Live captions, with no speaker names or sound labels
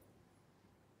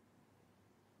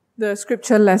The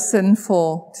scripture lesson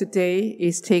for today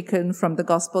is taken from the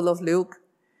Gospel of Luke,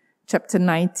 chapter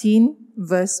 19,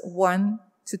 verse 1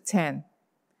 to 10.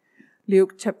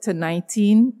 Luke chapter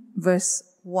 19, verse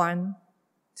 1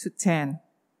 to 10.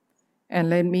 And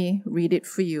let me read it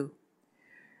for you.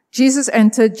 Jesus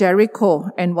entered Jericho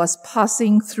and was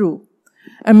passing through.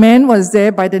 A man was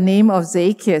there by the name of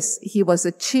Zacchaeus. He was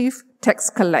a chief tax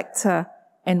collector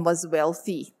and was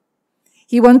wealthy.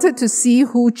 He wanted to see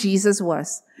who Jesus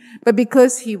was, but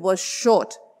because he was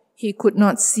short, he could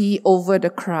not see over the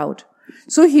crowd.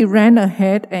 So he ran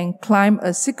ahead and climbed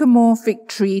a sycamore fig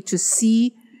tree to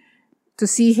see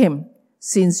him,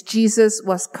 since Jesus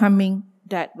was coming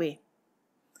that way.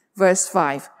 Verse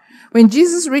 5. When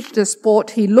Jesus reached the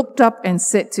spot, he looked up and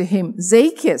said to him,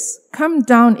 Zacchaeus, come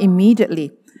down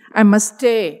immediately. I must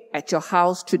stay at your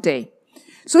house today.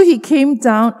 So he came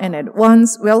down and at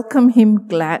once welcomed him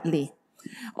gladly.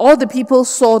 All the people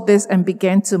saw this and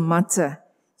began to mutter,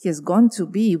 he has gone to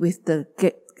be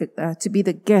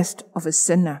the guest of a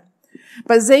sinner.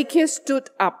 But Zacchaeus stood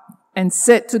up and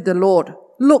said to the Lord,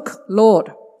 Look,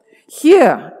 Lord,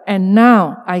 here and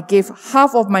now I give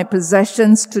half of my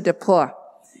possessions to the poor.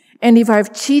 And if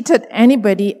I've cheated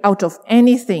anybody out of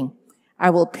anything, I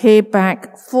will pay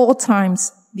back 4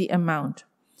 times the amount.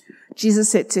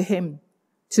 Jesus said to him,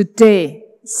 Today,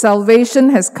 salvation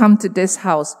has come to this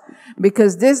house,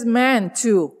 because this man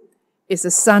too is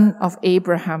a son of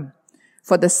Abraham.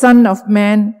 For the Son of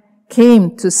Man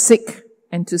came to seek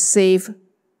and to save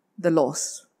the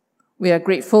lost. We are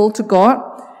grateful to God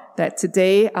that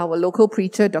today our local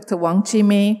preacher, Dr. Wang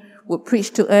Chi-mei, would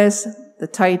preach to us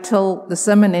the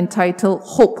sermon entitled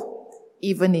Hope,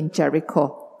 Even in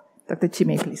Jericho. Dr.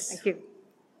 Chi-mei, please. Thank you.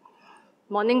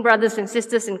 Morning, brothers and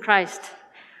sisters in Christ.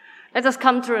 Let us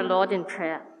come to the Lord in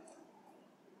prayer.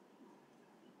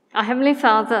 Our Heavenly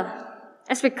Father,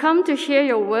 as we come to hear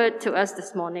your word to us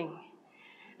this morning,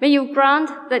 may you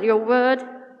grant that your word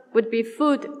would be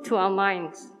food to our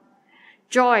minds,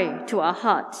 joy to our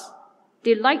hearts,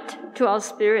 delight to our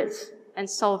spirits, and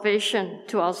salvation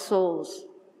to our souls.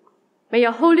 May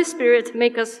your Holy Spirit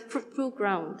make us fruitful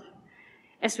ground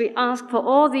as we ask for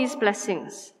all these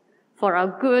blessings for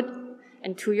our good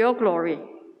and to your glory.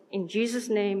 In Jesus'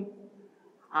 name,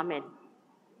 Amen.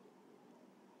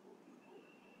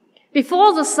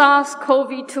 Before the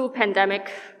SARS-CoV-2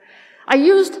 pandemic, I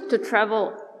used to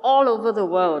travel all over the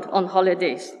world on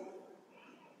holidays.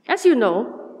 As you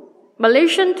know,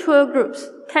 Malaysian tour groups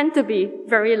tend to be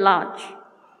very large,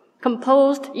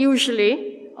 composed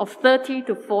usually of 30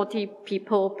 to 40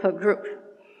 people per group.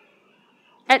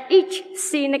 At each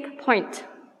scenic point,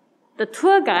 the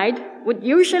tour guide would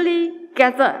usually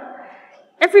gather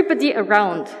everybody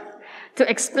around to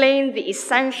explain the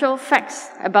essential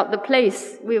facts about the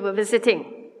place we were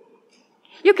visiting.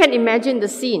 You can imagine the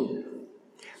scene.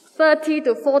 30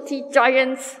 to 40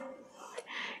 giants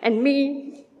and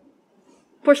me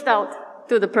pushed out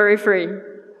to the periphery.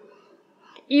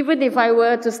 Even if I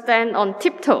were to stand on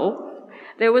tiptoe,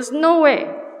 there was no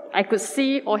way I could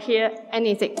see or hear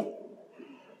anything.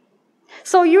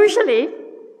 So usually,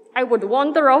 I would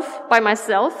wander off by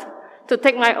myself to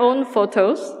take my own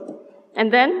photos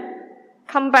and then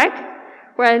come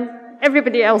back when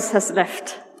everybody else has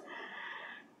left.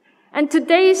 And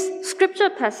today's scripture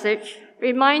passage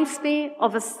reminds me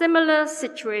of a similar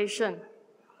situation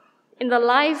in the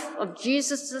life of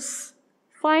Jesus'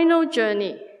 final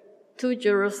journey to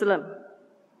Jerusalem.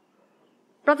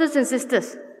 Brothers and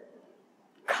sisters,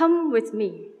 come with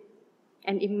me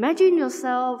and imagine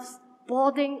yourselves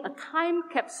boarding a time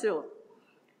capsule,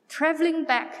 traveling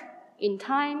back in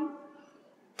time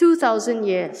 2,000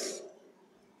 years.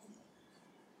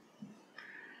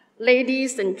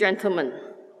 Ladies and gentlemen,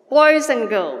 boys and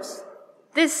girls,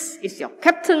 this is your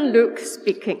Captain Luke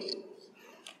speaking.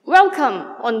 Welcome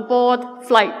on board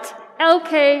flight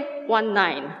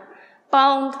LK19,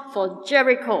 bound for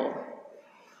Jericho.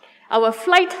 Our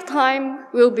flight time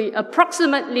will be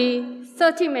approximately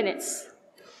 30 minutes,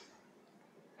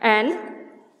 and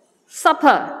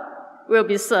supper will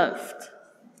be served.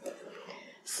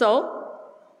 So,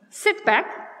 sit back,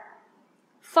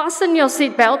 fasten your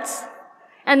seatbelts,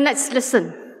 and let's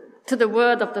listen to the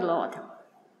word of the Lord.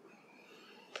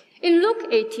 In Luke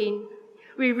 18,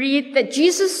 we read that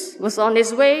Jesus was on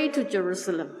his way to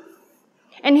Jerusalem,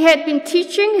 and he had been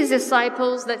teaching his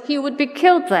disciples that he would be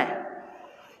killed there.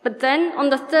 But then on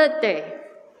the 3rd day,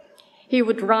 he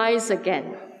would rise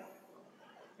again.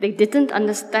 They didn't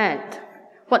understand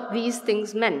what these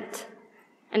things meant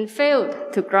and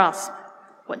failed to grasp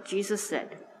what Jesus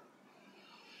said.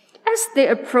 As they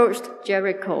approached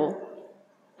Jericho,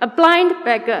 a blind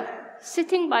beggar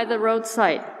sitting by the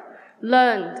roadside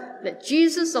learned that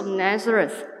Jesus of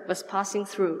Nazareth was passing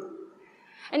through.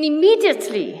 And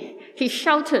immediately he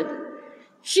shouted,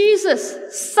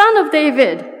 "Jesus, Son of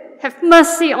David, have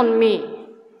mercy on me."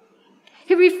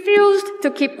 He refused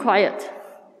to keep quiet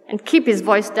and keep his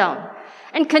voice down,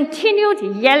 and continued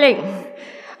yelling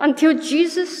until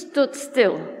Jesus stood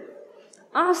still,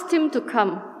 asked him to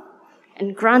come,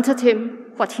 and granted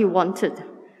him what he wanted,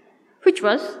 which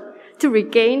was to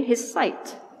regain his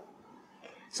sight.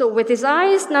 So with his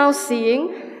eyes now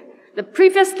seeing, the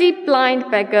previously blind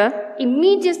beggar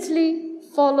immediately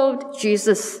followed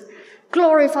Jesus,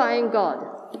 glorifying God.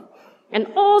 And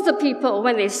all the people,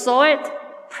 when they saw it,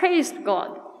 praised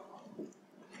God.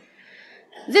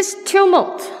 This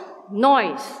tumult,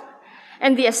 noise,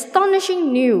 and the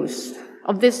astonishing news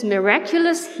of this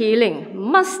miraculous healing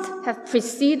must have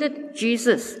preceded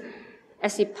Jesus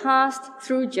as he passed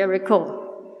through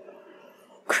Jericho.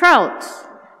 Crowds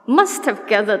must have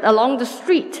gathered along the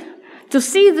street to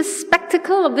see the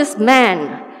spectacle of this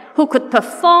man who could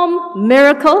perform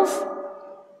miracles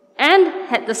and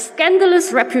had the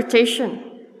scandalous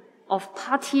reputation of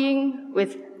partying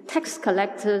with tax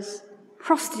collectors,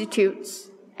 prostitutes,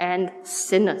 and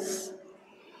sinners.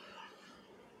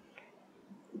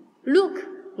 Luke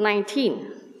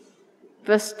 19,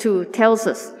 verse 2 tells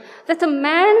us that a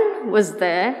man was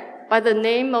there by the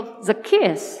name of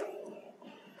Zacchaeus.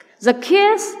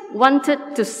 Zacchaeus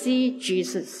wanted to see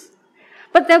Jesus,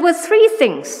 but there were three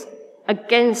things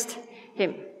against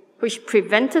him which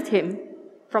prevented him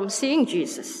from seeing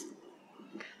Jesus.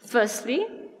 Firstly,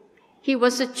 he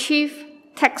was a chief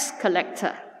tax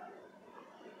collector.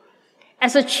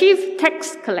 As a chief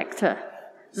tax collector,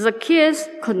 Zacchaeus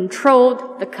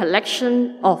controlled the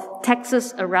collection of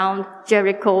taxes around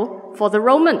Jericho for the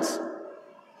Romans.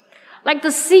 Like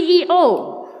the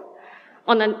CEO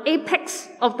on an apex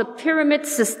of the pyramid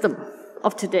system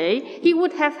of today, he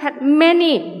would have had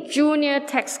many junior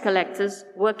tax collectors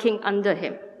working under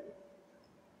him.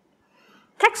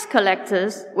 Tax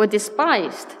collectors were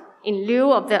despised in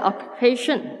lieu of their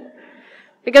occupation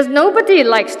because nobody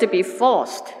likes to be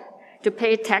forced to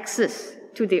pay taxes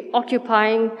to the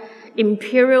occupying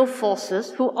imperial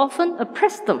forces who often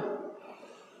oppressed them.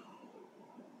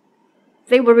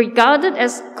 They were regarded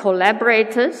as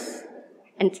collaborators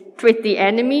and with the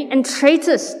enemy and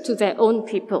traitors to their own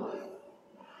people.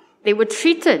 They were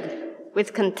treated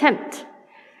with contempt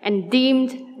and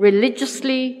deemed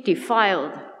religiously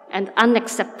defiled and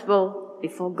unacceptable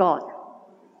before God.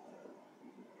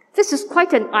 This is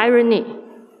quite an irony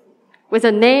with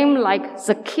a name like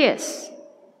Zacchaeus,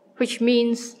 which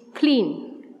means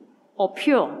clean or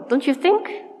pure, don't you think?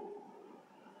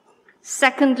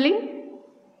 Secondly,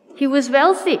 he was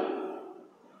wealthy.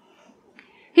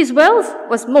 His wealth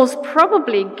was most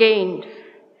probably gained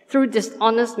through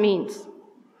dishonest means,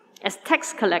 as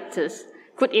tax collectors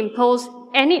could impose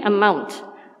any amount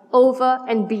over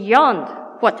and beyond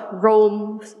what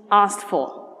Rome asked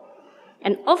for,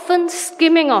 and often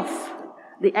skimming off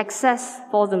the excess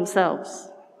for themselves.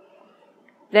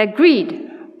 Their greed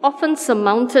often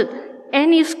surmounted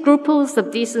any scruples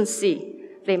of decency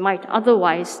they might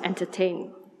otherwise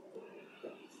entertain.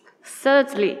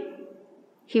 Thirdly,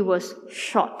 he was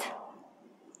short.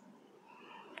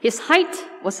 His height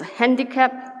was a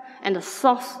handicap and a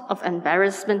source of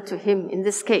embarrassment to him in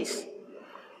this case,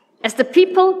 as the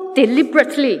people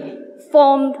deliberately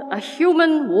formed a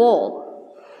human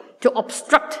wall to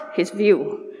obstruct his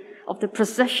view of the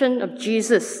procession of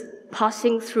Jesus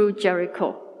passing through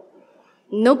Jericho.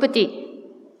 Nobody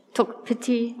took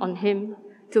pity on him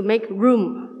to make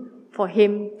room for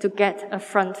him to get a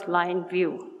front-line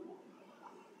view.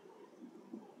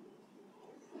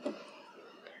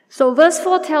 So verse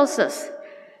 4 tells us,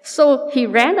 so he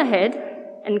ran ahead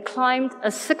and climbed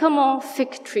a sycamore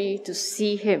fig tree to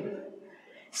see him,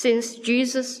 since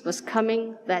Jesus was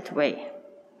coming that way.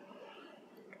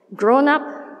 Grown up,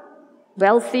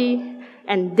 wealthy,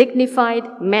 and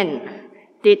dignified men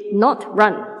did not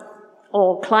run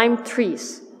or climb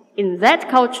trees in that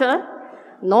culture,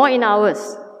 nor in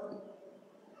ours,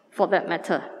 for that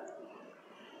matter.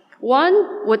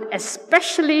 One would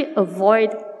especially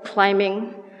avoid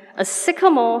climbing a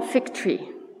sycamore fig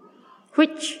tree,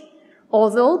 which,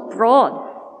 although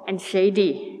broad and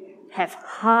shady, have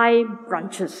high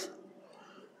branches,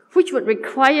 which would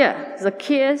require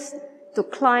Zacchaeus to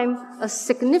climb a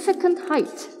significant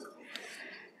height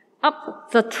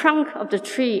up the trunk of the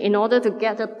tree in order to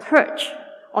get a perch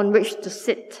on which to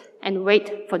sit and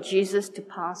wait for Jesus to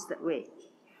pass that way.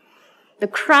 The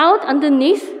crowd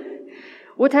underneath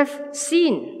would have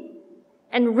seen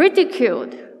and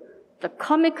ridiculed the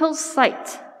comical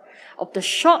sight of the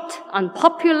short,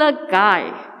 unpopular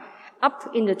guy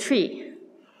up in the tree,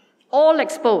 all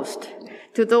exposed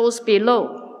to those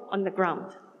below on the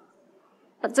ground.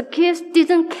 But Zacchaeus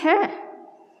didn't care.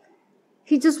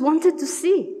 He just wanted to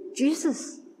see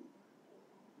Jesus.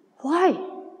 Why?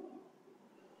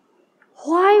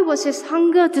 Why was his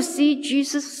hunger to see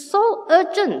Jesus so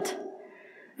urgent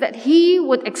that he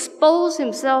would expose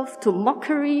himself to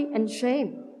mockery and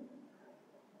shame?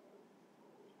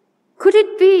 Could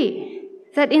it be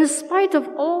that in spite of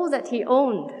all that he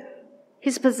owned,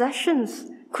 his possessions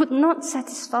could not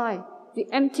satisfy the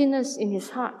emptiness in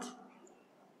his heart?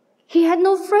 He had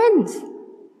no friends.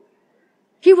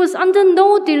 He was under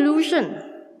no delusion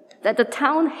that the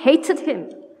town hated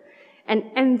him and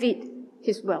envied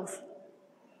his wealth.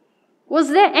 Was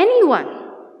there anyone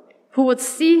who would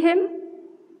see him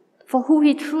for who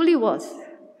he truly was,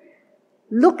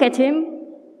 look at him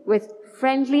with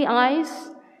friendly eyes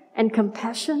and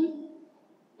compassion,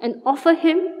 and offer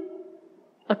him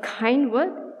a kind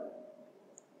word?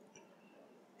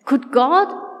 Could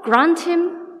God grant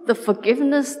him the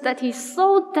forgiveness that he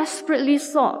so desperately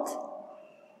sought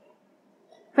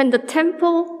when the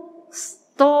temple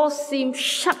doors seemed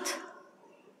shut,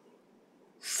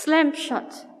 slammed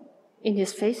shut in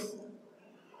his face?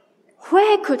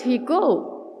 Where could he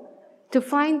go to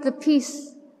find the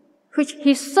peace which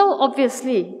he so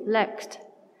obviously lacked?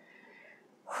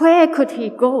 Where could he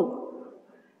go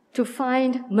to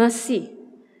find mercy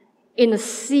in a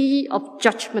sea of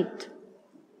judgment?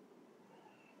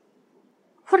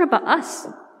 What about us?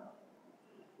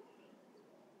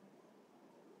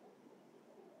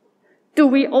 Do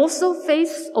we also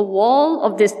face a wall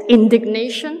of this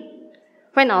indignation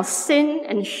when our sin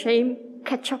and shame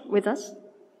catch up with us?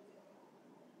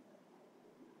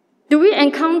 Do we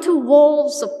encounter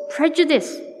walls of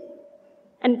prejudice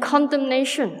and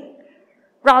condemnation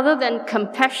rather than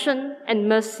compassion and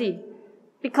mercy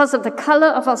because of the color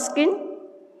of our skin,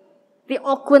 the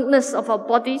awkwardness of our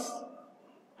bodies,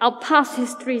 our past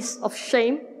histories of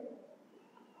shame?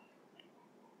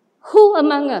 Who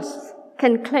among us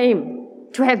can claim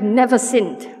to have never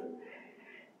sinned,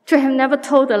 to have never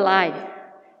told a lie,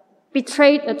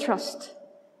 betrayed a trust,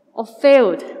 or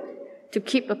failed to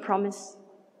keep a promise?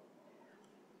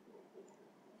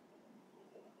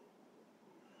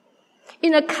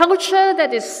 In a culture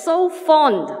that is so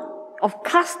fond of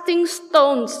casting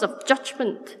stones of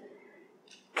judgment,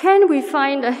 can we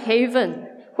find a haven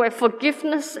where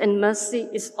forgiveness and mercy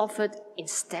is offered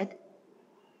instead?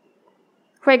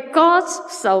 Where God's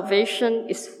salvation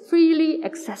is freely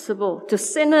accessible to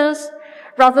sinners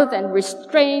rather than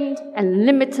restrained and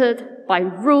limited by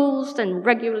rules and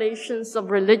regulations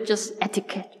of religious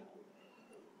etiquette.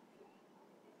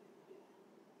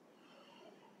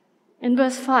 In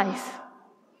verse 5,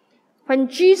 when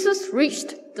Jesus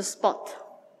reached the spot,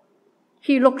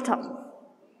 he looked up.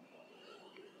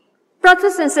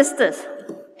 Brothers and sisters,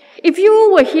 if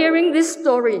you were hearing this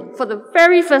story for the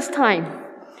very first time,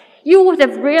 you would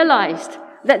have realized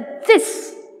that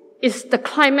this is the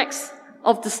climax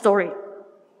of the story.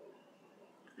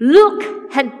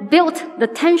 Luke had built the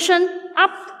tension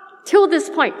up till this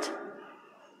point,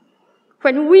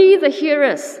 when we, the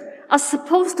hearers, are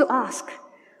supposed to ask,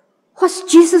 what's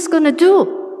Jesus going to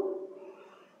do?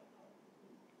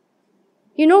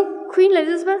 You know Queen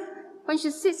Elizabeth, when she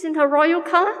sits in her royal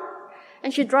car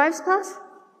and she drives past,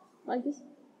 like this,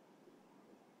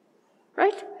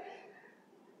 right?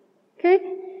 Okay?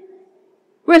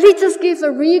 Will he just give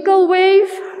a regal wave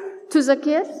to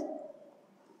Zacchaeus?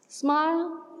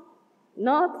 Smile,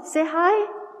 nod, say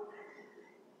hi?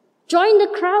 Join the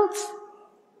crowds?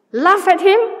 Laugh at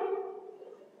him?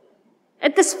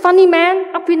 At this funny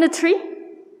man up in the tree?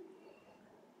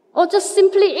 Or just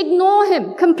simply ignore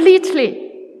him completely,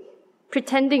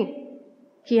 pretending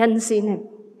he hadn't seen him?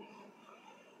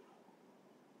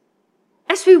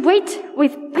 As we wait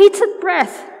with bated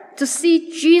breath to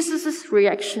see Jesus'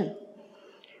 reaction,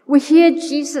 we hear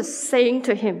Jesus saying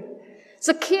to him,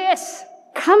 Zacchaeus,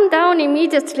 come down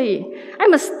immediately. I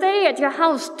must stay at your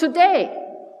house today.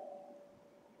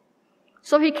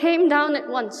 So he came down at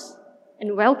once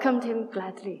and welcomed him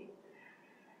gladly.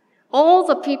 All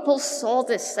the people saw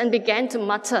this and began to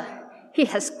mutter, he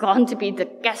has gone to be the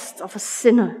guest of a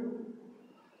sinner.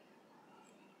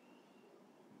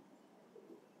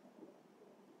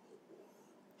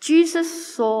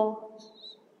 Jesus saw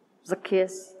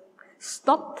Zacchaeus,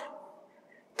 stopped,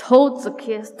 told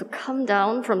Zacchaeus to come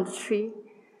down from the tree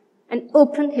and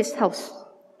open his house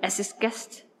as his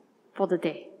guest for the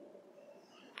day.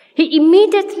 He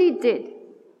immediately did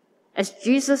as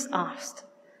Jesus asked,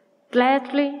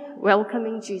 gladly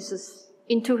welcoming Jesus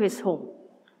into his home.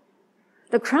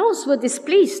 The crowds were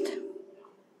displeased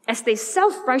as they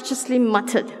self-righteously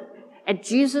muttered at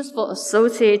Jesus for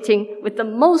associating with the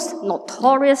most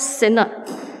notorious sinner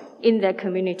in their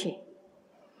community.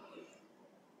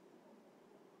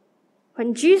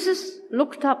 When Jesus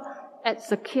looked up at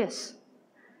Zacchaeus,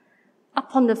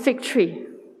 up on the fig tree,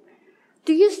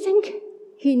 do you think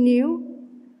he knew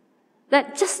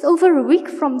that just over a week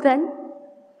from then,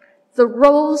 the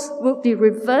roles would be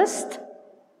reversed?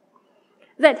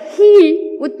 That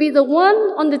he would be the one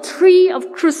on the tree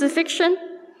of crucifixion,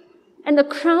 and the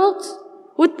crowds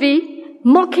would be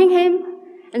mocking him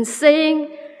and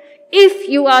saying, "If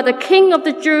you are the king of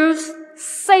the Jews,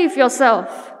 save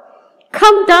yourself.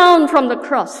 Come down from the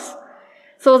cross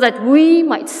so that we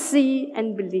might see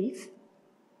and believe."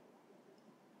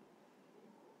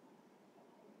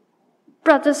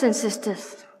 Brothers and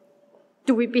sisters,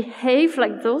 do we behave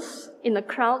like those in the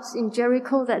crowds in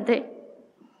Jericho that day?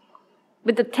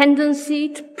 With the tendency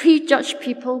to prejudge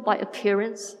people by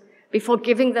appearance before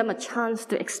giving them a chance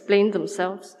to explain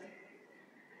themselves?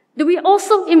 Do we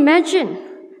also imagine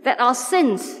that our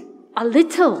sins are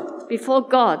little before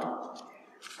God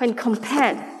when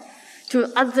compared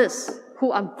to others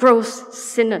who are gross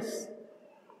sinners?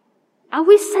 Are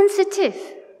we sensitive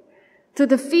to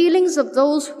the feelings of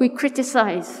those we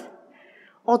criticize,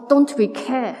 or don't we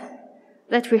care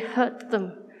that we hurt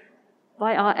them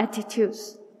by our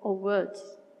attitudes or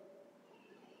words?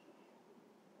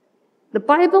 The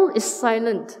Bible is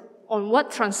silent on what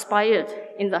transpired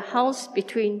in the house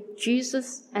between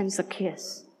Jesus and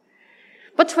Zacchaeus.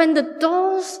 But when the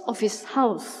doors of his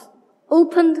house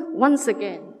opened once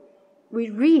again, we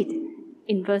read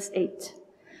in verse 8,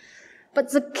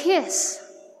 "But Zacchaeus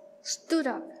stood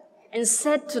up and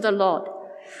said to the Lord,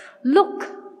 'Look,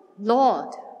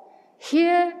 Lord,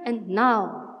 here and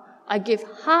now I give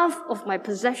half of my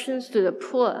possessions to the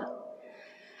poor.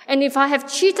 And if I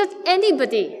have cheated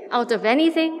anybody out of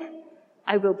anything,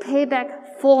 I will pay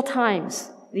back 4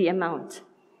 times the amount.'"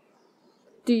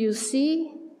 Do you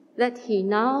see that he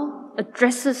now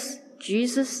addresses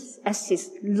Jesus as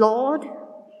his Lord?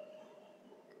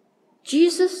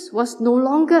 Jesus was no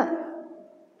longer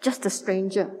just a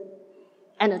stranger,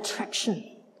 an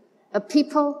attraction, a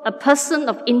person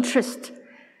of interest.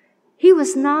 He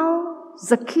was now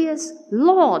Zacchaeus'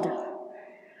 Lord,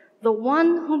 the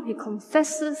one whom he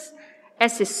confesses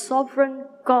as his sovereign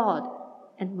God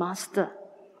and Master.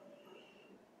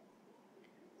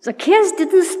 Zacchaeus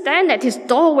didn't stand at his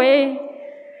doorway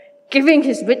giving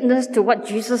his witness to what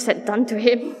Jesus had done to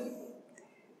him.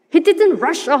 He didn't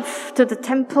rush off to the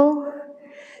temple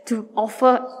to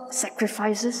offer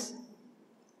sacrifices.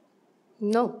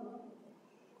 No.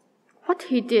 What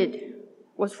he did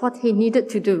was what he needed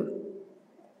to do,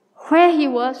 where he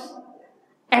was,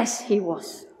 as he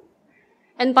was.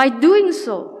 And by doing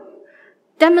so,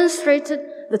 demonstrated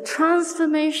the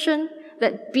transformation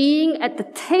that being at the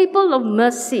table of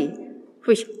mercy,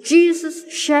 which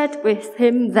Jesus shared with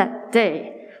him that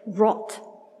day, wrought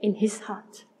in his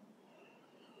heart.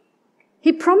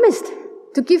 He promised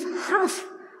to give half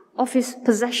of his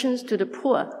possessions to the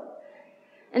poor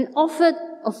and offered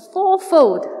a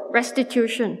 4-fold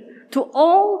restitution to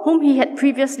all whom he had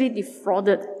previously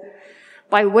defrauded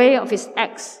by way of his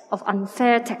acts of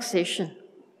unfair taxation.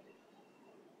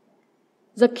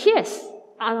 Zacchaeus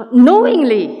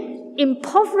knowingly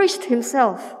impoverished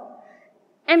himself,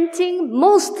 emptying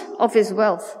most of his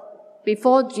wealth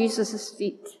before Jesus'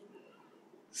 feet,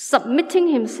 submitting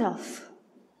himself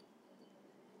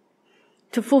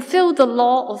to fulfill the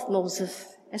law of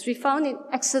Moses, as we found in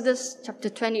Exodus chapter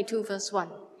 22, verse 1.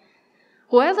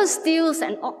 Whoever steals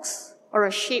an ox or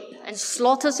a sheep and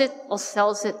slaughters it or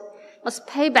sells it must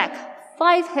pay back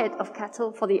 5 head of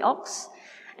cattle for the ox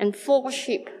and 4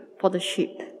 sheep for the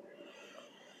sheep.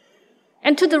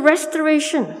 And to the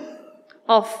restoration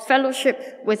of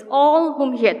fellowship with all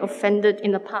whom he had offended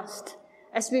in the past,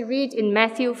 as we read in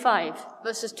Matthew 5,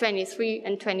 verses 23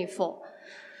 and 24.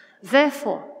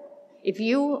 Therefore, if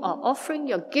you are offering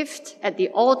your gift at the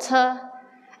altar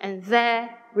and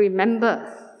there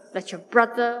remember that your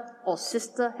brother or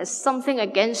sister has something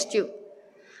against you,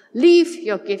 leave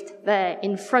your gift there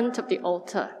in front of the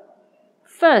altar.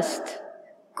 First,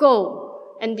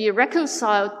 go and be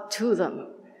reconciled to them.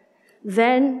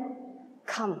 Then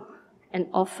come and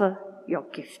offer your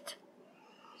gift.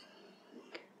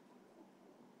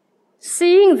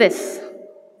 Seeing this,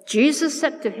 Jesus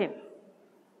said to him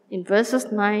in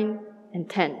verses 9 and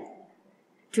 10,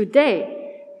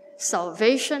 "Today,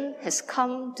 salvation has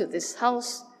come to this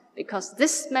house because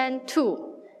this man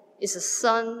too is a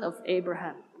son of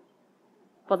Abraham.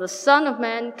 For the Son of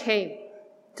Man came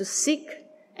to seek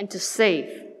and to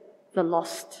save the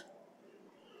lost."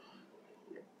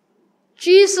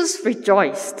 Jesus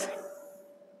rejoiced.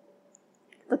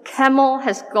 The camel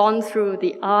has gone through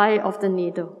the eye of the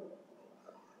needle.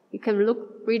 You can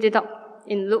read it up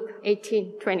in Luke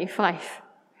 18:25.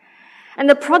 And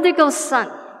the prodigal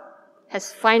son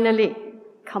has finally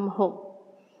come home.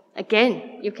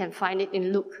 Again, you can find it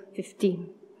in Luke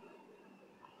 15.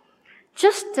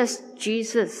 Just as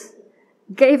Jesus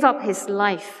gave up his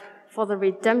life for the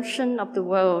redemption of the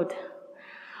world,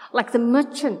 like the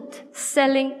merchant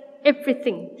selling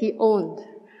everything he owned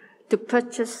to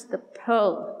purchase the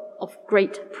pearl of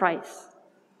great price,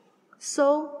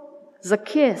 so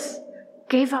Zacchaeus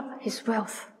gave up his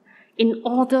wealth in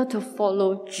order to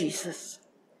follow Jesus.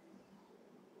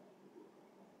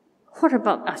 What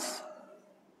about us?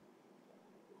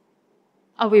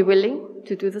 Are we willing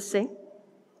to do the same?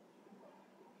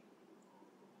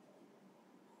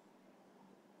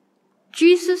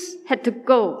 Jesus had to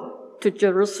go to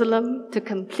Jerusalem to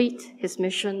complete his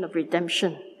mission of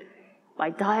redemption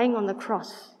by dying on the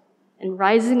cross and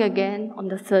rising again on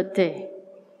the third day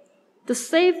to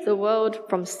save the world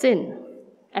from sin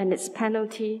and its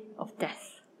penalty of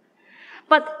death.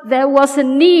 But there was a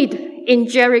need in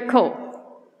Jericho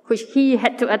which he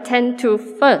had to attend to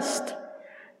first,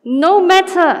 no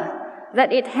matter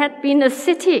that it had been a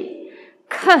city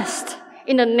cursed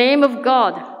in the name of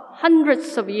God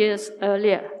hundreds of years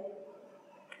earlier.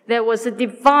 There was a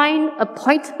divine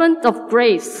appointment of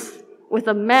grace with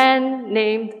a man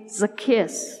named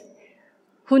Zacchaeus,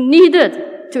 who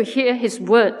needed to hear his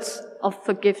words of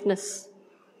forgiveness,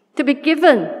 to be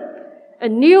given a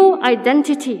new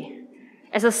identity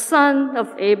as a son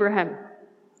of Abraham,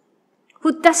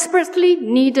 who desperately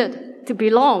needed to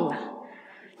belong,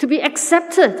 to be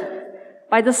accepted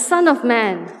by the Son of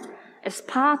Man as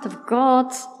part of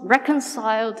God's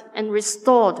reconciled and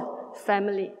restored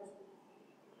family.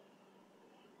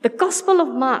 The Gospel of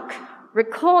Mark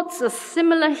records a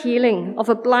similar healing of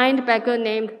a blind beggar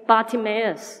named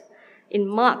Bartimaeus in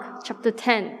Mark chapter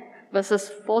 10, verses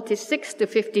 46 to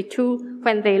 52,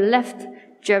 when they left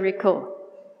Jericho.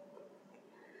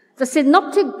 The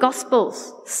Synoptic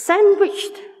Gospels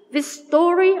sandwiched this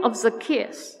story of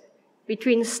Zacchaeus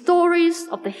between stories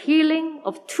of the healing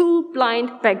of two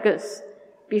blind beggars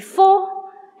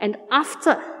before and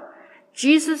after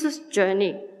Jesus'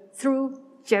 journey through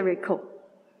Jericho.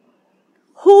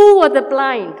 Who were the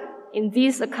blind in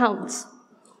these accounts?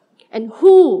 And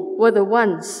who were the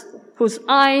ones whose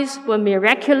eyes were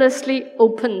miraculously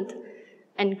opened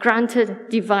and granted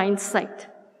divine sight?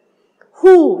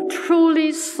 Who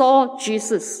truly saw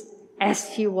Jesus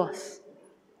as he was?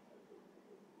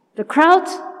 The crowd?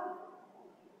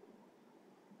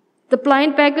 The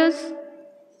blind beggars?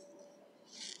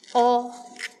 Or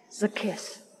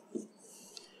Zacchaeus?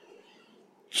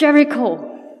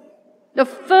 Jericho, the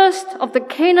first of the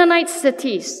Canaanite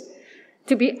cities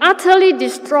to be utterly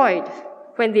destroyed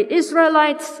when the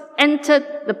Israelites entered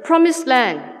the Promised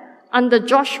Land under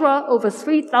Joshua over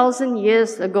 3,000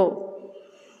 years ago,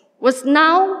 was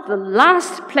now the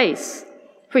last place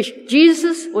which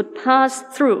Jesus would pass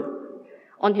through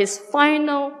on his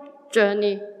final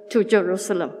journey to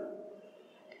Jerusalem.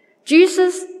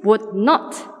 Jesus would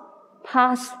not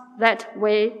pass that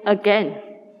way again.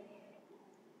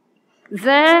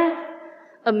 There,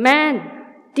 a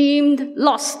man deemed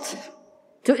lost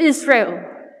to Israel,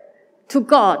 to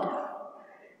God,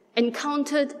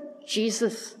 encountered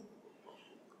Jesus.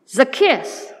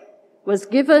 Zacchaeus was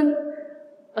given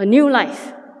a new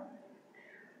life,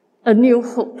 a new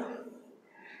hope.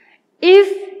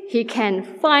 If he can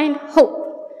find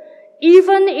hope,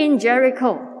 even in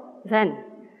Jericho, then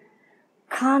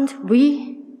can't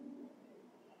we?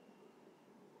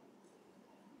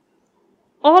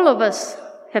 All of us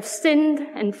have sinned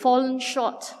and fallen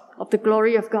short of the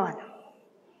glory of God.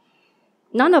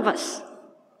 None of us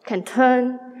can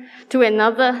turn to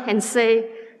another and say,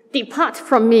 "Depart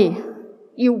from me,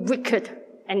 you wicked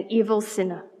and evil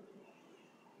sinner."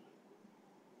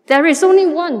 There is only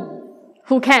one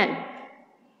who can,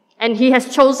 and he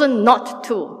has chosen not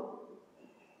to.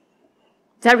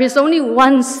 There is only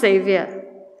one Savior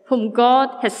whom God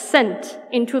has sent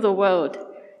into the world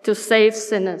to save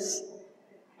sinners.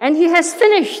 And he has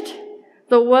finished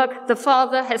the work the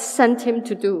Father has sent him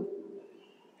to do.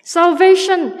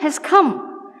 Salvation has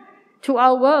come to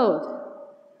our world.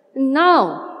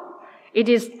 Now it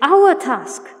is our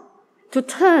task to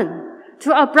turn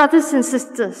to our brothers and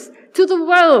sisters, to the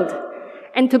world,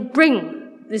 and to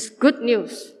bring this good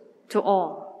news to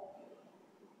all.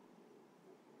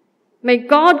 May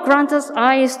God grant us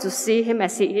eyes to see him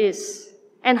as he is,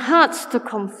 and hearts to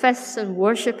confess and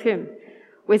worship him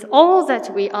with all that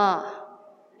we are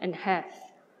and have.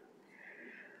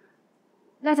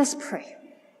 Let us pray.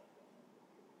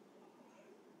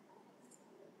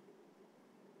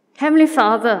 Heavenly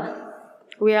Father,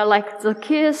 we are like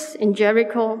Zacchaeus in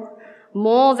Jericho,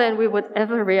 more than we would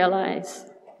ever realize.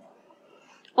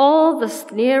 All the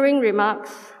sneering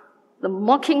remarks, the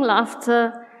mocking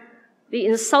laughter, the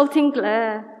insulting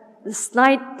glare, the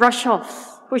slight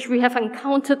brush-offs which we have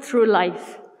encountered through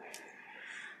life,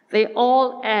 they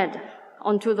all add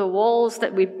onto the walls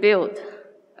that we build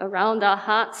around our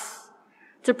hearts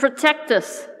to protect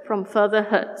us from further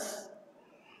hurts.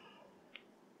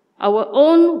 Our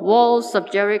own walls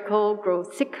of Jericho grow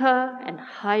thicker and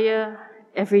higher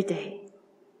every day,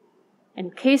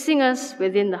 encasing us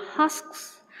within the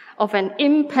husks of an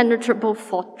impenetrable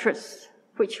fortress,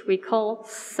 which we call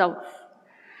self,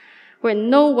 where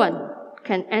no one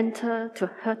can enter to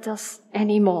hurt us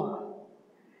anymore.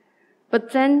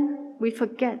 But then we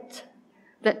forget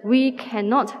that we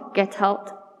cannot get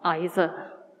out either.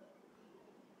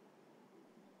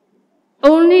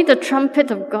 Only the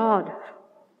trumpet of God,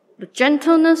 the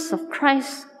gentleness of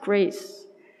Christ's grace,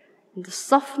 and the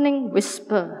softening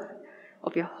whisper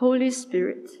of your Holy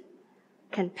Spirit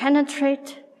can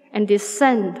penetrate and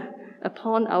descend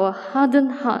upon our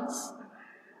hardened hearts,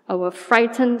 our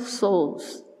frightened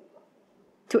souls,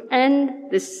 to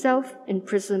end this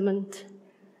self-imprisonment,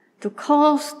 to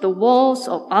cause the walls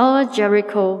of our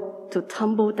Jericho to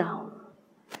tumble down,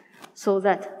 so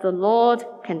that the Lord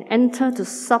can enter to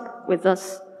sup with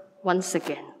us once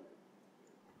again.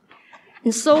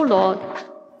 And so, Lord,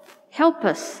 help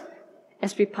us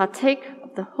as we partake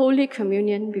of the Holy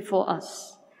Communion before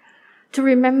us, to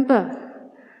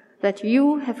remember that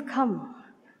you have come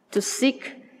to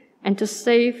seek and to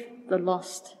save the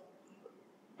lost,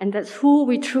 and that's who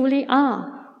we truly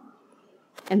are,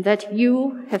 and that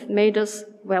you have made us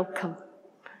welcome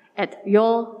at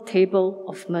your table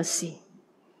of mercy.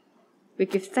 We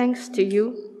give thanks to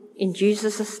you in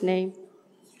Jesus' name.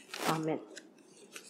 Amen.